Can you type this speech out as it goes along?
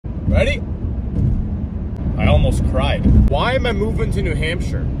Ready? I almost cried. Why am I moving to New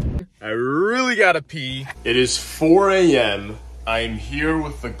Hampshire? I really gotta pee. It is 4 a.m. I am here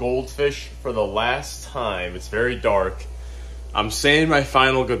with the goldfish for the last time. It's very dark. I'm saying my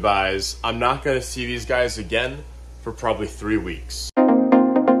final goodbyes. I'm not gonna see these guys again for probably 3 weeks.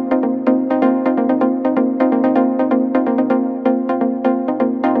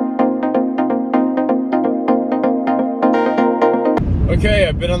 Okay,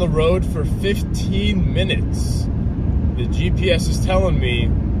 I've been on the road for 15 minutes. The GPS is telling me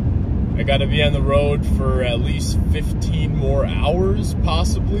I gotta be on the road for at least 15 more hours,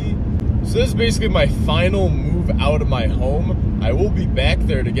 possibly. So this is basically my final move out of my home. I will be back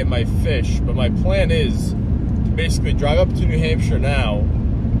there to get my fish, but my plan is to basically drive up to New Hampshire now,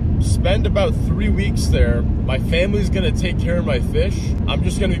 spend about 3 weeks there. My family's gonna take care of my fish. I'm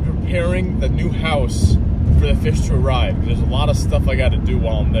just gonna be preparing the new house for the fish to arrive. There's a lot of stuff I gotta do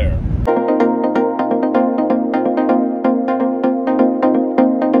while I'm there.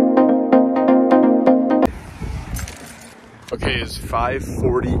 Okay, it's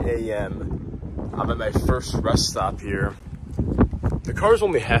 5:40 a.m. I'm at my first rest stop here. The car's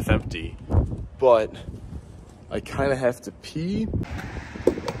only half empty, but I kind of have to pee.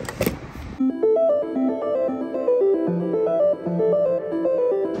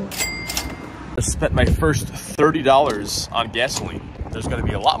 I spent my first $30 on gasoline. There's gonna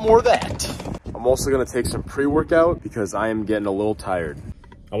be a lot more of that. I'm also gonna take some pre-workout because I am getting a little tired.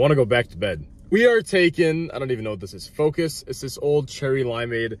 I wanna go back to bed. We are taking, I don't even know what this is, Focus. It's this old cherry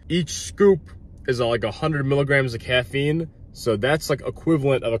limeade. Each scoop is like 100 milligrams of caffeine. So that's like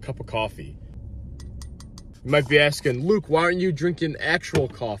equivalent of a cup of coffee. You might be asking, Luke, why aren't you drinking actual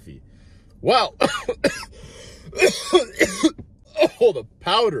coffee? Well, oh, the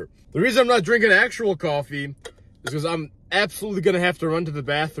powder. The reason I'm not drinking actual coffee is because I'm absolutely gonna have to run to the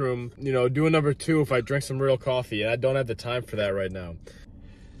bathroom, you know, do a number 2 if I drink some real coffee, and I don't have the time for that right now.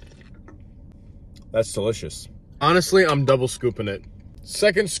 That's delicious. Honestly, I'm double scooping it.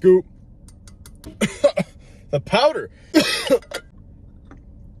 Second scoop. The powder.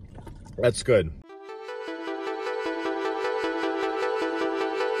 That's good.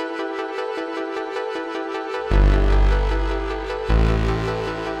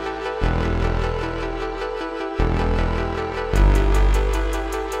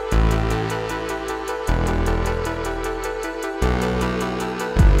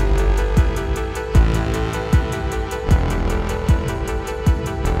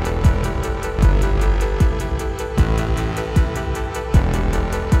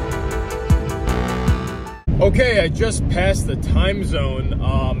 Okay, I just passed the time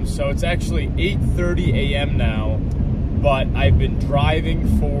zone, so it's actually 8:30 a.m. now, but I've been driving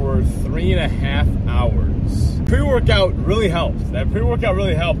for 3.5 hours. Pre-workout really helped. That pre-workout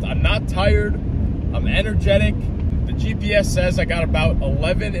really helped. I'm not tired, I'm energetic. The GPS says I got about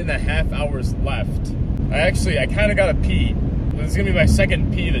 11.5 hours left. I kind of got to pee. This is gonna be my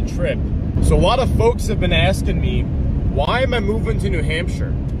second pee of the trip. So a lot of folks have been asking me, why am I moving to New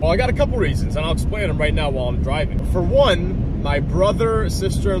Hampshire? Well, I got a couple reasons, and I'll explain them right now while I'm driving. For one, my brother,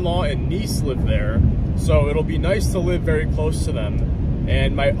 sister-in-law, and niece live there, so it'll be nice to live very close to them.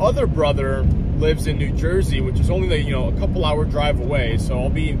 And my other brother lives in New Jersey, which is only, like, you know, a couple hour drive away, so I'll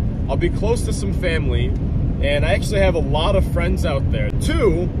be close to some family, and I actually have a lot of friends out there.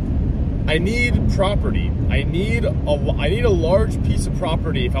 Two, I need property. I need a large piece of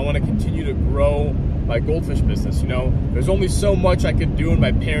property if I want to continue to grow my goldfish business. You know, there's only so much I could do in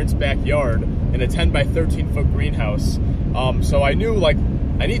my parents' backyard in a 10 by 13 foot greenhouse. So I knew, like,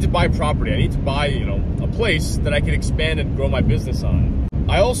 I need to buy property. I need to buy, you know, a place that I can expand and grow my business on.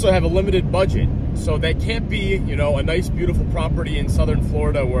 I also have a limited budget, so that can't be, you know, a nice, beautiful property in southern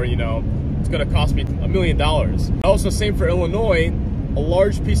Florida where, you know, it's going to cost me $1 million. Also, same for Illinois. A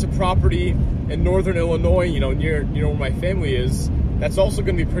large piece of property in northern Illinois, you know, near where my family is, that's also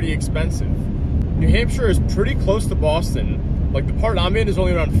going to be pretty expensive. New Hampshire is pretty close to Boston. Like, the part I'm in is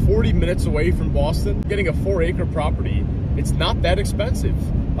only around 40 minutes away from Boston. Getting a 4-acre property, it's not that expensive.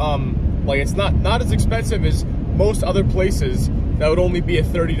 Like, it's not as expensive as most other places that would only be a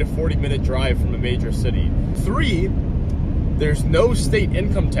 30 to 40 minute drive from a major city. 3, there's no state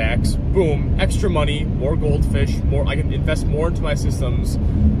income tax. Boom, extra money, more goldfish, I can invest more into my systems.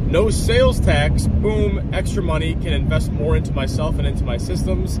 No sales tax. Boom, extra money, can invest more into myself and into my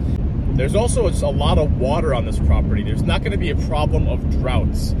systems. There's also a lot of water on this property. There's not going to be a problem of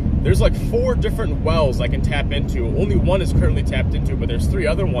droughts. There's like 4 different wells I can tap into. Only one is currently tapped into, but there's 3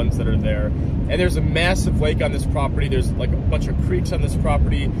 other ones that are there. And there's a massive lake on this property. There's like a bunch of creeks on this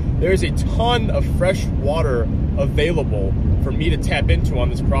property. There's a ton of fresh water available for me to tap into on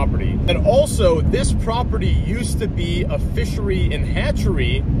this property. And also, this property used to be a fishery and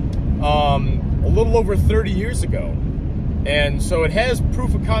hatchery a little over 30 years ago. And so it has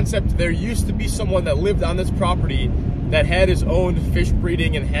proof of concept. There used to be someone that lived on this property that had his own fish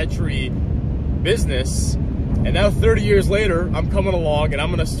breeding and hatchery business. And now 30 years later, I'm coming along and I'm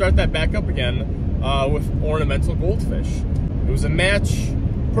gonna start that back up again with ornamental goldfish. It was a match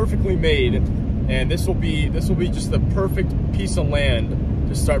perfectly made, and this will be just the perfect piece of land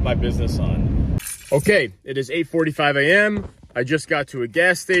to start my business on. Okay, it is 8:45 a.m. I just got to a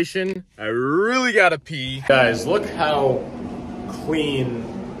gas station. I really gotta pee. Guys, look how clean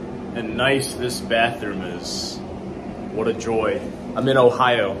and nice this bathroom is. What a joy. I'm in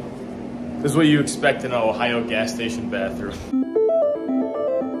Ohio. This is what you expect in an Ohio gas station bathroom.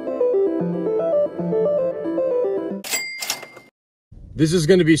 This is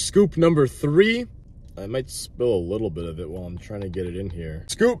gonna be scoop number 3. I might spill a little bit of it while I'm trying to get it in here.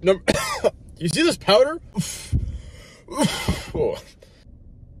 Scoop number, you see this powder?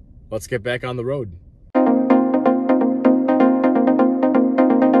 Let's get back on the road.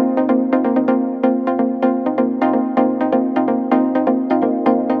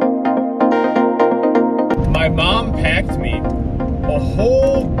 My mom packed me a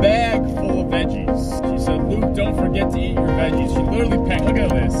whole bag full of veggies. She said, Luke, don't forget to eat your veggies. She literally packed, look at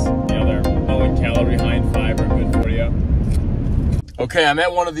this. You know, they're low in calorie, high in fiber, good for you. Okay, I'm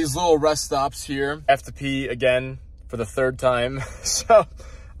at one of these little rest stops here. I have to pee again for the 3rd time. So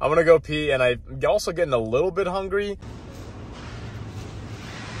I'm gonna go pee, and I'm also getting a little bit hungry.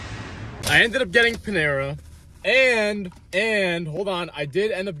 I ended up getting Panera, and hold on, I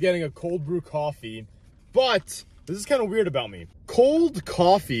did end up getting a cold brew coffee. But this is kind of weird about me. Cold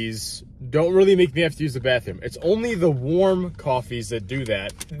coffees don't really make me have to use the bathroom. It's only the warm coffees that do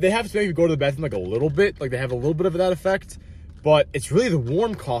that. They have to make me go to the bathroom like a little bit, like they have a little bit of that effect. But it's really the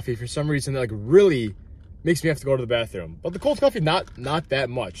warm coffee for some reason that like really makes me have to go to the bathroom. But the cold coffee, not that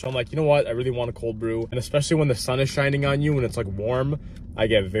much. So I'm like, you know what? I really want a cold brew. And especially when the sun is shining on you and it's like warm, I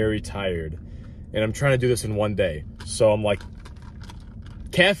get very tired. And I'm trying to do this in one day. So I'm like,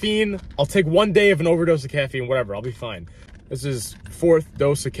 caffeine, I'll take 1 day of an overdose of caffeine, whatever, I'll be fine. This is 4th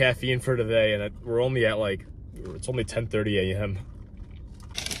dose of caffeine for today, and we're only at like, it's only 10:30 a.m.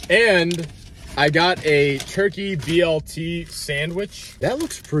 And I got a turkey BLT sandwich. That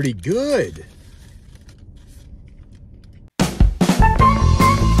looks pretty good.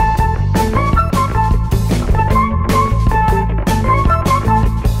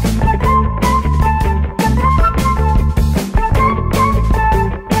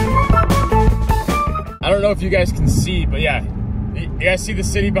 I don't know if you guys can see, but yeah, you guys see the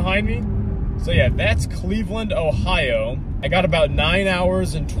city behind me? So yeah, that's Cleveland, Ohio. I got about 9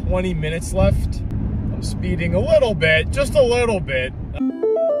 hours and 20 minutes left. I'm speeding a little bit, just a little bit.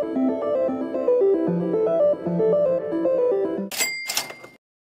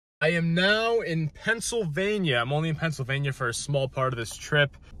 I am now in Pennsylvania. I'm only in Pennsylvania for a small part of this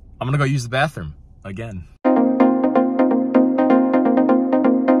trip. I'm gonna go use the bathroom again.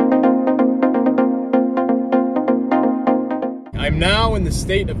 I'm now in the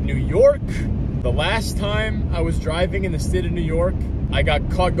state of New York. The last time I was driving in the state of New York, I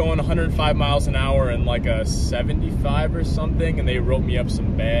got caught going 105 miles an hour in like a 75 or something, and they wrote me up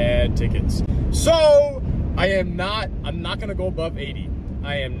some bad tickets. So I'm not gonna go above 80.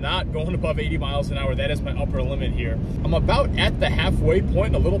 I am not going above 80 miles an hour. That is my upper limit here. I'm about at the halfway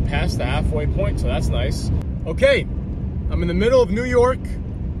point, a little past the halfway point, so that's nice. Okay, I'm in the middle of New York.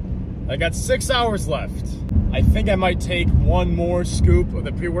 I got 6 hours left. I think I might take one more scoop of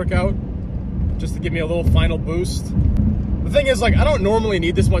the pre-workout just to give me a little final boost. The thing is, like, I don't normally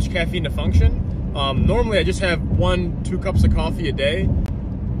need this much caffeine to function. Normally I just have 1-2 cups of coffee a day,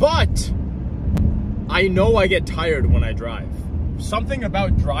 but I know I get tired when I drive. Something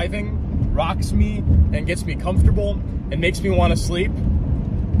about driving rocks me and gets me comfortable and makes me want to sleep.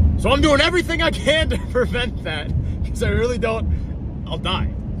 So I'm doing everything I can to prevent that, because I really don't, I'll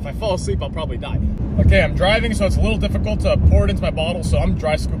die. If I fall asleep, I'll probably die. Okay, I'm driving, so it's a little difficult to pour it into my bottle, so I'm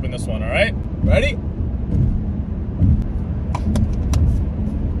dry scooping this one, all right? Ready?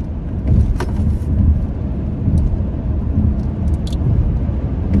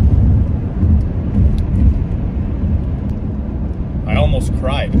 I almost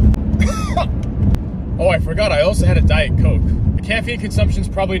cried. Oh, I forgot, I also had a Diet Coke. The caffeine consumption is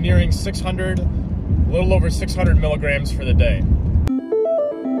probably nearing 600, a little over 600 milligrams for the day.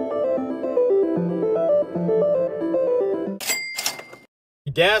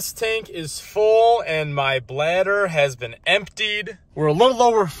 Gas tank is full and my bladder has been emptied. We're a little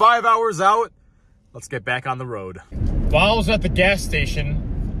over 5 hours out. let's get back on the road. While I was at the gas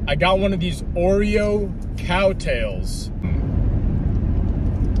station, I got one of these Oreo cowtails.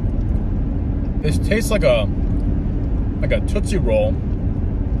 This tastes like a Tootsie Roll,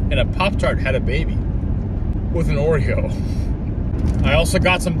 and a Pop-Tart had a baby with an Oreo. I also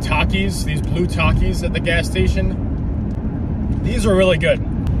got some Takis, these blue Takis at the gas station. These are really good.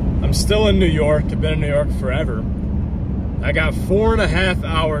 I'm still in New York. I've been in New York forever. I got 4.5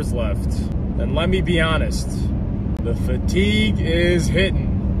 hours left. And let me be honest, the fatigue is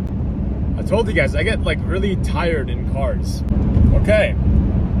hitting. I told you guys, I get like really tired in cars. Okay,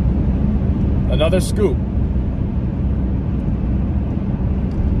 another scoop.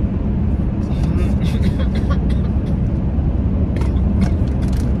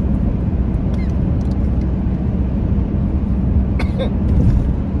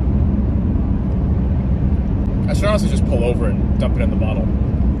 I should honestly just pull over and dump it in the bottle.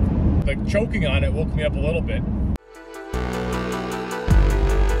 Like, choking on it woke me up a little bit.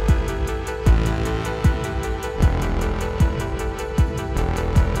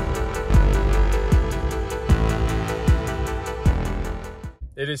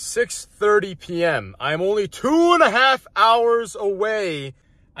 It is 6:30 p.m. I'm only 2.5 hours away.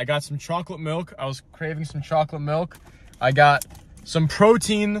 I got some chocolate milk. I was craving some chocolate milk. I got some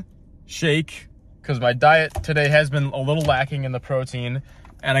protein shake because my diet today has been a little lacking in the protein.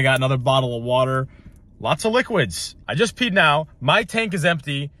 And I got another bottle of water. Lots of liquids. I just peed now. My tank is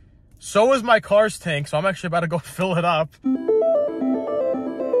empty. So is my car's tank. So I'm actually about to go fill it up.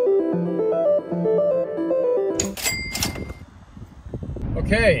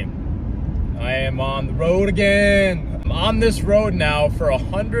 Okay, I am on the road again. I'm on this road now for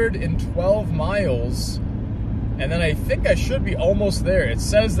 112 miles. And then I think I should be almost there. It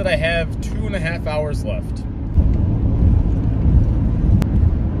says that I have 2.5 hours left.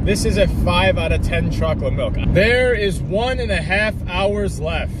 This is a 5 out of 10 chocolate milk. There is 1.5 hours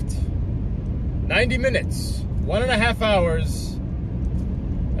left. 90 minutes, 1.5 hours,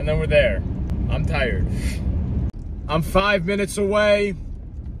 and then we're there. I'm tired. I'm 5 minutes away.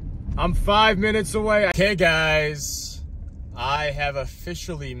 I'm 5 minutes away. Okay, guys, I have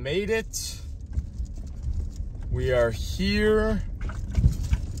officially made it. We are here.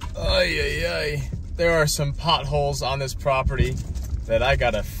 Ay, ay, ay. There are some potholes on this property that I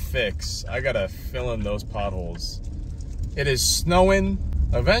gotta fix. I gotta fill in those potholes. It is snowing.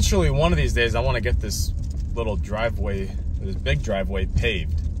 Eventually, one of these days, I wanna get this little driveway, this big driveway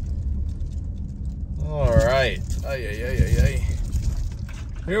paved. All right, ay, ay, ay, ay, ay.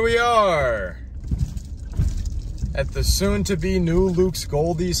 Here we are at the soon-to-be new Luke's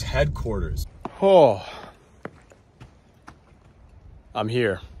Goldies headquarters. Oh, I'm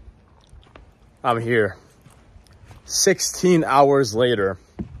here. I'm here. 16 hours later,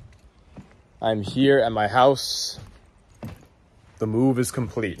 I'm here at my house. The move is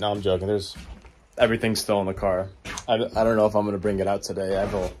complete. No, I'm joking. Everything's still in the car. I don't know if I'm going to bring it out today.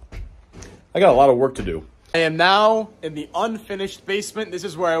 I got a lot of work to do. I am now in the unfinished basement. This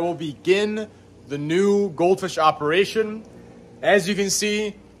is where I will begin the new goldfish operation. As you can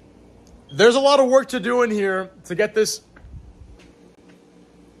see, there's a lot of work to do in here to get this.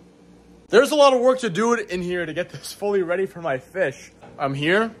 There's a lot of work to do in here to get this fully ready for my fish. I'm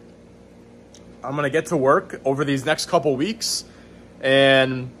here. I'm gonna get to work over these next couple weeks,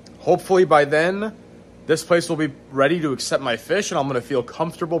 and hopefully by then, this place will be ready to accept my fish, and I'm gonna feel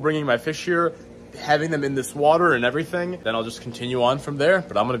comfortable bringing my fish here, having them in this water and everything. Then I'll just continue on from there,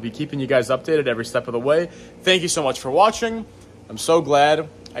 but I'm gonna be keeping you guys updated every step of the way. Thank you so much for watching. I'm so glad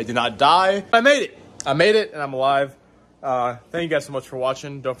I did not die. I made it. I made it, and I'm alive. Thank you guys so much for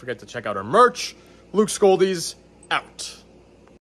watching. Don't forget to check out our merch. Luke's Goldies, out.